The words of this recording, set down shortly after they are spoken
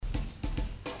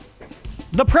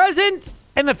The present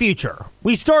and the future.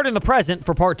 We start in the present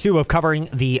for part 2 of covering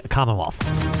the Commonwealth.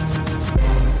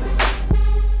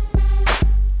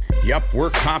 Yep, we're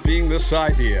copying this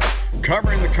idea.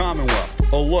 Covering the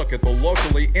Commonwealth, a look at the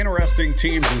locally interesting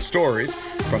teams and stories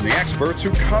from the experts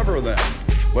who cover them.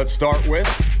 Let's start with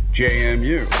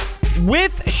JMU.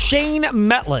 With Shane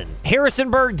Metlin,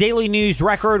 Harrisonburg Daily News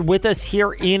Record, with us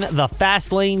here in the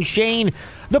Fast Lane. Shane,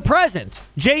 the present,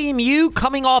 JMU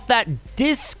coming off that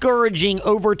discouraging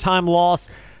overtime loss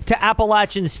to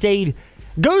Appalachian State,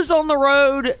 goes on the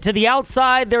road to the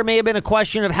outside. There may have been a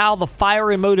question of how the fire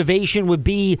and motivation would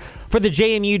be for the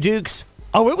JMU Dukes.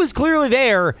 Oh, it was clearly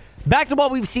there. Back to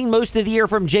what we've seen most of the year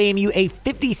from JMU, a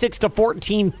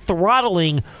 56-14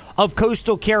 throttling of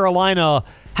Coastal Carolina.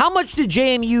 How much did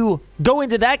JMU go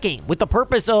into that game with the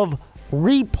purpose of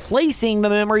replacing the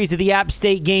memories of the App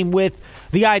State game with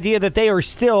the idea that they are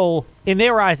still, in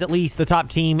their eyes at least, the top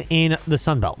team in the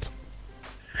Sun Belt?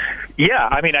 Yeah,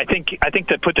 I mean, I think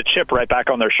they put the chip right back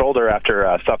on their shoulder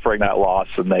after suffering that loss,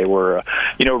 and they were,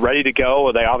 ready to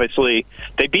go. They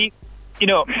beat.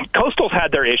 Coastal's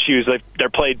had their issues.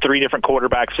 They've played 3 different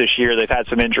quarterbacks this year. They've had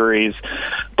some injuries,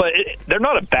 but they're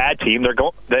not a bad team.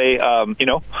 They almost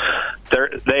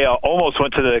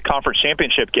went to the conference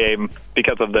championship game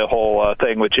because of the whole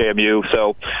thing with JMU.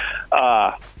 So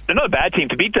they're not a bad team.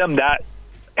 To beat them that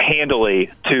handily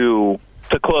to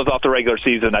close off the regular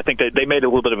season, I think they made a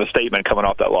little bit of a statement coming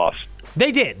off that loss.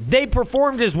 They did. They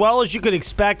performed as well as you could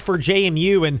expect for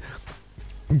JMU and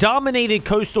dominated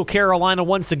Coastal Carolina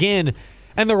once again.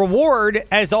 And the reward,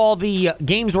 as all the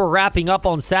games were wrapping up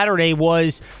on Saturday,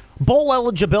 was bowl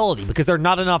eligibility, because there are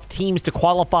not enough teams to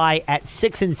qualify at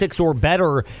 6-6 or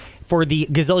better for the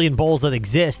gazillion bowls that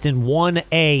exist in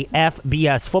 1A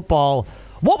FBS football.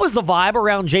 What was the vibe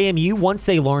around JMU once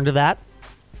they learned of that?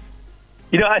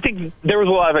 I think there was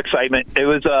a lot of excitement. It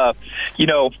was,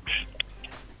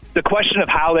 the question of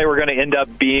how they were going to end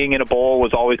up being in a bowl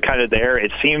was always kind of there.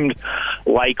 It seemed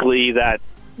likely that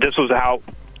this was how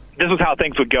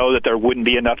things would go, that there wouldn't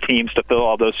be enough teams to fill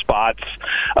all those spots.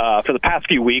 For the past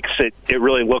few weeks, it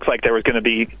really looks like there was going to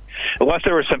be, unless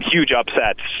there were some huge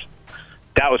upsets,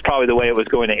 that was probably the way it was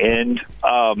going to end.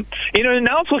 And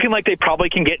now it's looking like they probably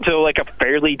can get into like a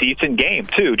fairly decent game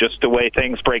too, just the way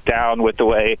things break down with the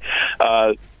way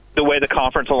the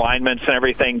conference alignments and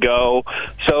everything go.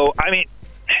 So, I mean,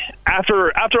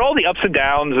 after all the ups and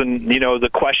downs and, the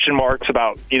question marks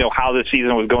about, how the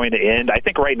season was going to end, I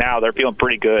think right now they're feeling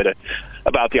pretty good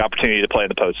about the opportunity to play in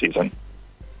the postseason.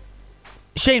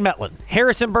 Shane Metlin,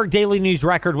 Harrisonburg Daily News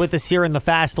Record, with us here in the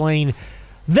Fast Lane.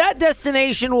 That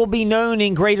destination will be known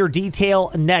in greater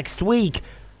detail next week.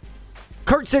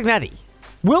 Kurt Cignetti,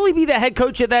 will he be the head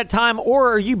coach at that time,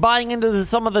 or are you buying into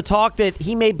some of the talk that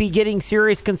he may be getting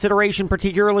serious consideration,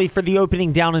 particularly for the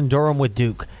opening down in Durham with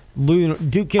Duke?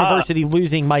 Duke University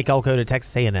losing Mike Elko to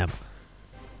Texas A&M.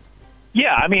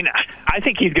 Yeah, I mean, I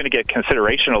think he's going to get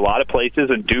consideration a lot of places,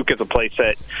 and Duke is a place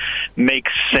that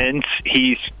makes sense.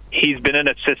 He's been an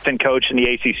assistant coach in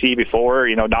the ACC before,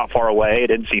 not far away at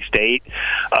NC State.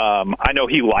 I know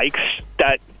he likes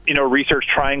that, Research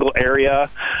Triangle area.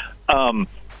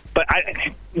 But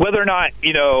whether or not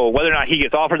he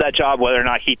gets offered that job, whether or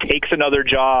not he takes another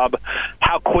job,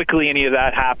 how quickly any of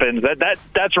that happens,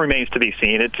 that remains to be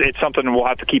seen. It's something we'll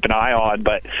have to keep an eye on.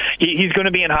 But he's going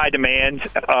to be in high demand,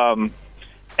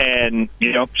 and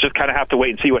just kind of have to wait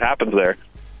and see what happens there.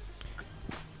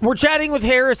 We're chatting with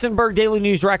Harrisonburg Daily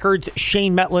News Record's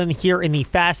Shane Metlin here in the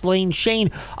Fast Lane.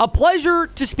 Shane, a pleasure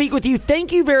to speak with you.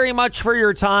 Thank you very much for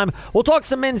your time. We'll talk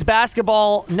some men's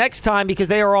basketball next time because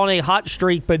they are on a hot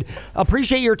streak, but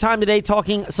appreciate your time today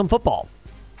talking some football.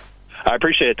 I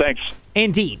appreciate it. Thanks.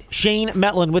 Indeed. Shane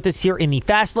Metlin with us here in the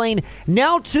Fast Lane.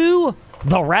 Now to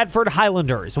the Radford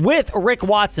Highlanders with Rick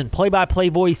Watson, play-by-play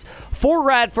voice for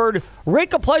Radford.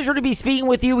 Rick, a pleasure to be speaking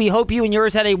with you. We hope you and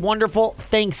yours had a wonderful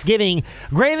Thanksgiving.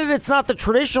 Granted, it's not the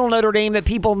traditional Notre Dame that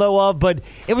people know of, but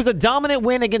it was a dominant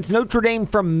win against Notre Dame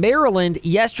from Maryland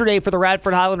yesterday for the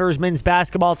Radford Highlanders men's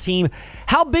basketball team.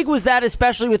 How big was that,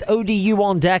 especially with ODU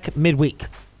on deck midweek?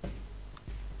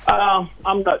 I'm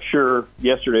not sure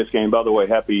yesterday's game. By the way,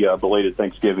 happy belated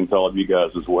Thanksgiving to all of you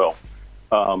guys as well.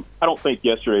 I don't think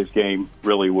yesterday's game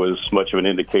really was much of an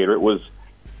indicator. It was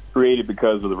created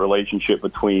because of the relationship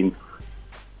between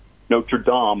Notre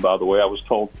Dame, by the way. I was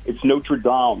told it's Notre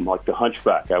Dame, like the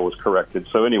Hunchback. I was corrected.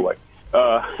 So anyway,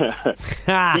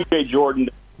 TJ Jordan,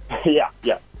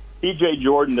 TJ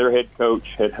Jordan, their head coach,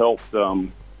 had helped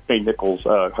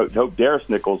helped Darius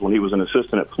Nichols when he was an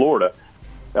assistant at Florida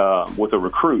with a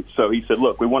recruit. So he said,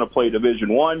 look, we want to play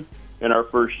Division I in our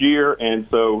first year, and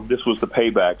so this was the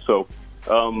payback. So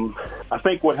I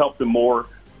think what helped them more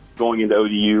going into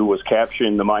ODU was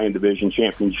capturing the Mayan Division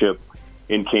Championship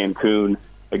in Cancun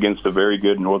against a very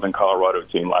good Northern Colorado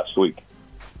team last week.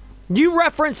 You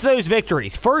referenced those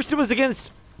victories. First, it was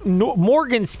against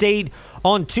Morgan State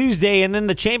on Tuesday, and then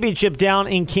the championship down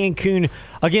in Cancun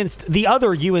against the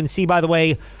other UNC, by the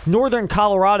way, Northern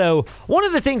Colorado. One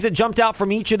of the things that jumped out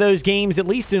from each of those games, at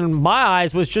least in my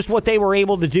eyes, was just what they were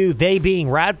able to do, they being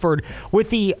Radford,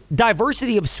 with the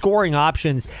diversity of scoring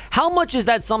options. How much is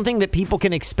that something that people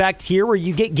can expect here, where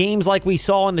you get games like we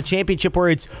saw in the championship where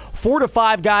it's 4 to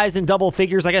 5 guys in double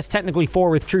figures? I guess technically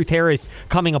 4 with Truth Harris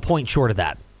coming a point short of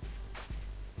that.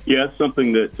 Yeah, it's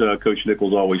something that Coach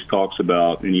Nichols always talks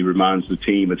about, and he reminds the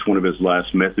team. It's one of his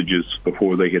last messages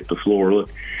before they hit the floor.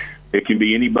 Look, it can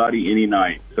be anybody, any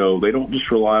night. So they don't just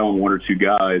rely on 1 or 2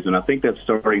 guys, and I think that's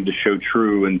starting to show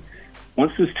true. And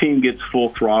once this team gets full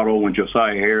throttle, when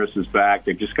Josiah Harris is back,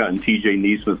 they've just gotten T.J.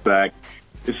 Neesmith back,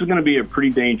 this is going to be a pretty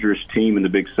dangerous team in the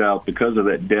Big South because of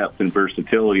that depth and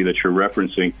versatility that you're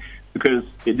referencing, because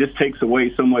it just takes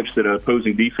away so much that an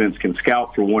opposing defense can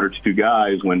scout for 1 or 2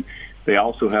 guys when they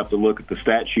also have to look at the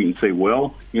stat sheet and say,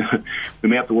 well, we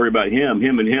may have to worry about him,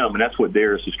 and that's what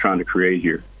Darius is trying to create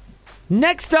here.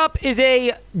 Next up is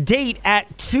a date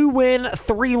at 2-win,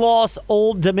 3-loss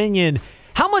Old Dominion.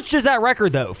 How much does that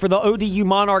record, though, for the ODU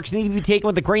Monarchs need to be taken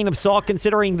with a grain of salt,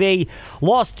 considering they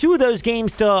lost 2 of those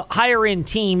games to higher-end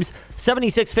teams,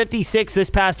 76-56 this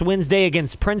past Wednesday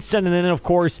against Princeton, and then, of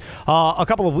course, a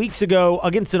couple of weeks ago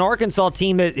against an Arkansas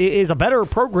team that is a better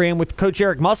program with Coach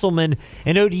Eric Musselman,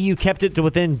 and ODU kept it to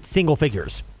within single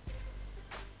figures.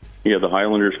 Yeah, the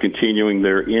Highlanders continuing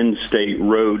their in-state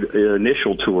road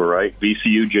initial tour, right?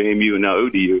 VCU, JMU, and now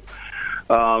ODU.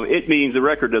 It means the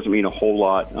record doesn't mean a whole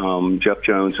lot. Jeff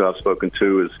Jones, who I've spoken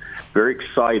to, is very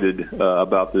excited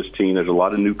about this team. There's a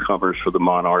lot of newcomers for the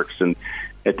Monarchs. And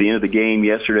at the end of the game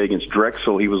yesterday against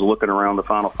Drexel, he was looking around the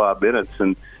final 5 minutes,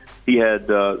 and he had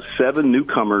 7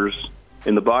 newcomers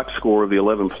in the box score of the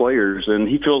 11 players, and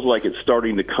he feels like it's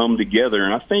starting to come together.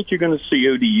 And I think you're going to see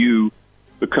ODU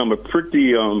become a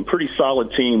pretty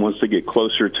solid team once they get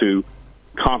closer to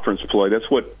conference play. That's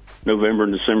what November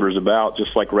and December is about,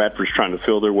 just like Radford's trying to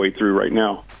feel their way through right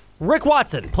now. Rick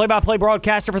Watson, play-by-play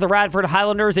broadcaster for the Radford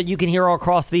Highlanders that you can hear all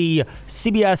across the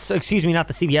CBS,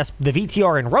 the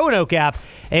VTR and Roanoke app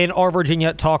and our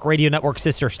Virginia Talk Radio Network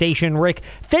sister station. Rick,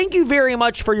 thank you very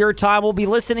much for your time. We'll be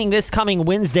listening this coming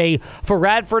Wednesday for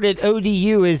Radford at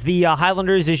ODU as the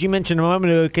Highlanders, as you mentioned a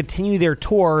moment ago, continue their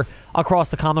tour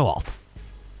across the Commonwealth.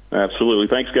 Absolutely.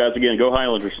 Thanks, guys. Again, go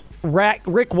Highlanders.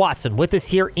 Rick Watson with us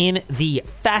here in the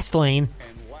Fast Lane.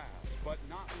 And last but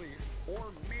not least, or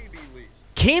maybe least,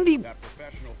 Candy. that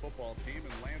professional football team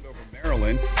in Landover,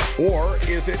 Maryland, or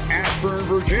is it Ashburn,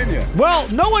 Virginia? Well,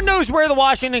 no one knows where the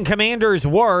Washington Commanders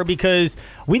were because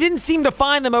we didn't seem to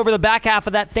find them over the back half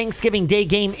of that Thanksgiving Day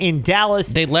game in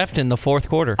Dallas. They left in the 4th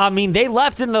quarter. I mean, they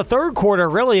left in the 3rd quarter,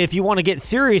 really, if you want to get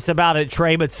serious about it,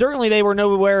 Trey, but certainly they were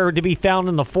nowhere to be found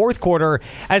in the 4th quarter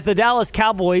as the Dallas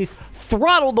Cowboys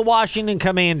throttled the Washington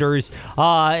Commanders,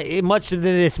 much to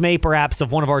the dismay, perhaps,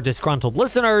 of one of our disgruntled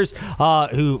listeners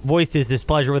who voiced his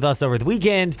displeasure with us over the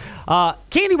weekend.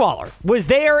 Candy Waller was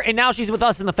there, and now she's with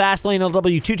us in the Fast Lane on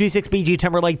W226BG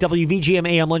Timberlake, WVGM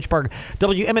AM Lynchburg,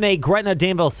 WMNA Gretna,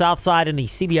 Danville Southside, and the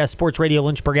CBS Sports Radio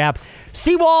Lynchburg app.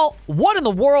 Seawall, what in the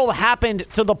world happened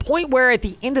to the point where at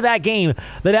the end of that game,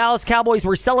 the Dallas Cowboys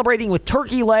were celebrating with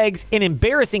turkey legs in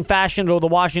embarrassing fashion to the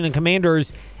Washington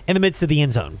Commanders in the midst of the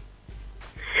end zone?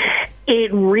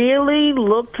 It really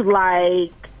looked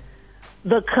like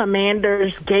the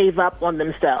Commanders gave up on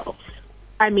themselves.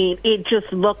 I mean, it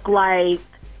just looked like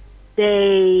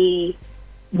they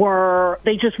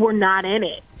just were not in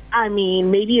it. I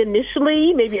mean, maybe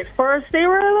initially, maybe at first they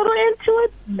were a little into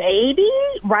it, maybe,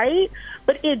 right?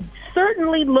 But it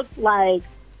certainly looked like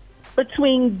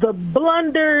between the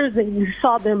blunders and you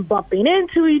saw them bumping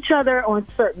into each other on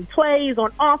certain plays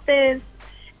on offense,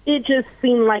 it just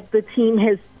seemed like the team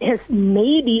has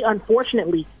maybe,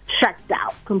 unfortunately, checked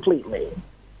out completely.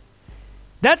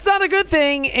 That's not a good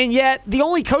thing, and yet the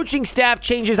only coaching staff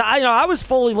changes. I was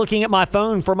fully looking at my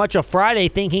phone for much of Friday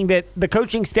thinking that the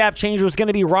coaching staff change was going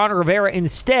to be Ron Rivera.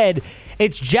 Instead,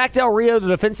 it's Jack Del Rio, the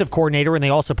defensive coordinator, and they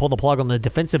also pulled the plug on the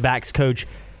defensive backs coach.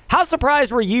 How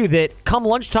surprised were you that come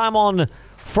lunchtime on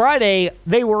Friday,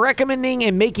 they were recommending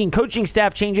and making coaching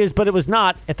staff changes, but it was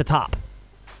not at the top?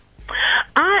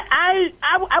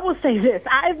 I will say this.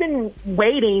 I've been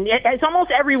waiting. It's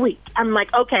almost every week. I'm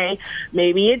like, okay,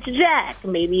 maybe it's Jack.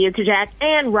 Maybe it's Jack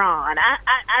and Ron.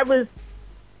 I was,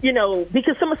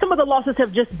 because some of the losses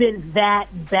have just been that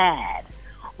bad,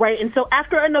 right? And so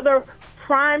after another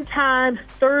primetime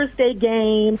Thursday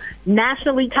game,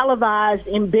 nationally televised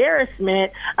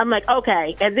embarrassment, I'm like,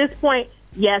 okay, at this point,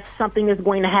 yes, something is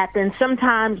going to happen.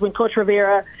 Sometimes when Coach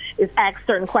Rivera is asked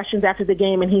certain questions after the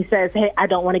game and he says, hey, I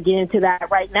don't want to get into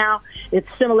that right now,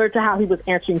 it's similar to how he was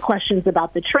answering questions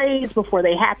about the trades before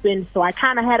they happened. So I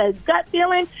kind of had a gut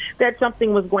feeling that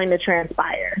something was going to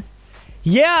transpire.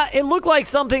 Yeah, it looked like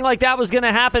something like that was going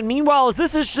to happen. Meanwhile,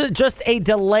 this is just a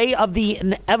delay of the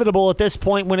inevitable at this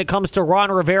point when it comes to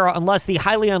Ron Rivera, unless the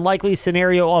highly unlikely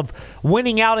scenario of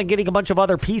winning out and getting a bunch of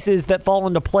other pieces that fall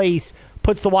into place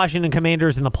puts the Washington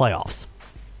Commanders in the playoffs.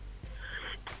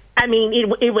 I mean,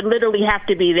 it would literally have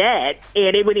to be that,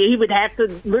 and he would have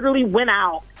to literally win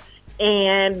out,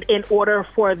 and in order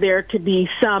for there to be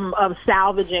some of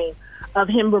salvaging of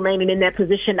him remaining in that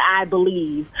position, I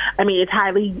believe. I mean, it's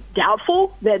highly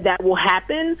doubtful that that will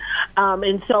happen.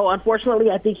 And so,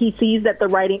 unfortunately, I think he sees that the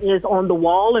writing is on the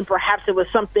wall, and perhaps it was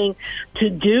something to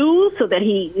do so that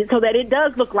it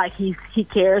does look like he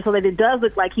cares, so that it does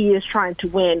look like he is trying to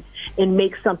win and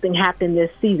make something happen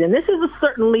this season. This is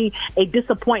certainly a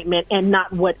disappointment and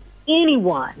not what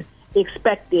anyone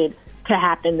expected to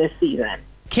happen this season.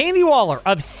 Candy Waller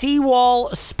of Seawall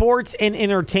Sports and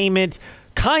Entertainment,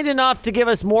 kind enough to give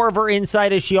us more of her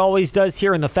insight as she always does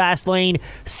here in the Fast Lane.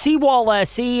 Seawall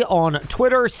SE on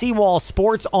Twitter, Seawall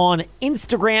Sports on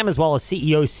Instagram, as well as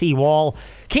CEO Seawall.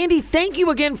 Candy, thank you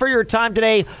again for your time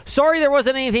today. Sorry there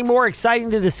wasn't anything more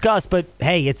exciting to discuss, but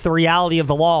hey, it's the reality of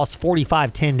the loss,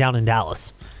 45-10 down in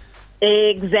Dallas.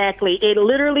 Exactly. It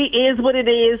literally is what it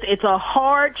is. It's a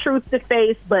hard truth to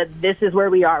face, but this is where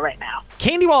we are right now.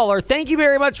 Candy Waller, thank you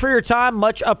very much for your time.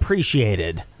 Much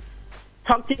appreciated.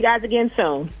 Talk to you guys again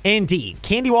soon. Indeed.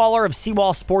 Candy Waller of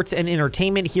Seawall Sports and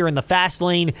Entertainment here in the Fast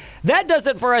Lane. That does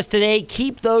it for us today.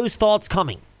 Keep those thoughts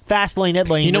coming. Fast Lane, Ed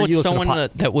Lane. You know what? Someone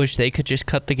that wished they could just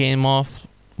cut the game off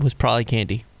was probably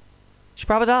Candy. She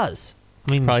probably does.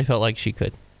 I mean, probably felt like she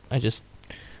could. I just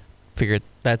figured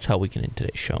that's how we can end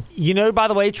today's show. You know, by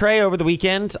the way, Trey, over the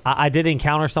weekend, I did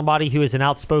encounter somebody who is an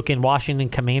outspoken Washington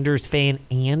Commanders fan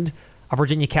and a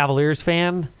Virginia Cavaliers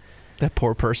fan. That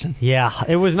poor person. Yeah,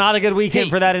 it was not a good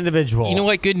weekend for that individual. You know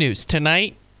what? Good news.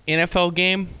 Tonight, NFL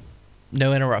game,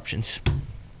 no interruptions.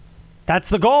 That's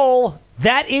the goal.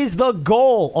 That is the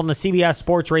goal on the CBS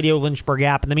Sports Radio Lynchburg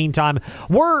app. In the meantime,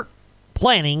 we're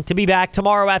planning to be back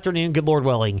tomorrow afternoon, good Lord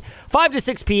willing, 5 to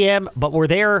 6 p.m., but we're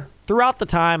there throughout the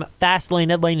time. Fast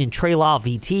Lane, Ed Lane, and Trey Lyle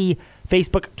VT,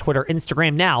 Facebook, Twitter,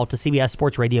 Instagram, now to CBS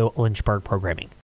Sports Radio Lynchburg programming.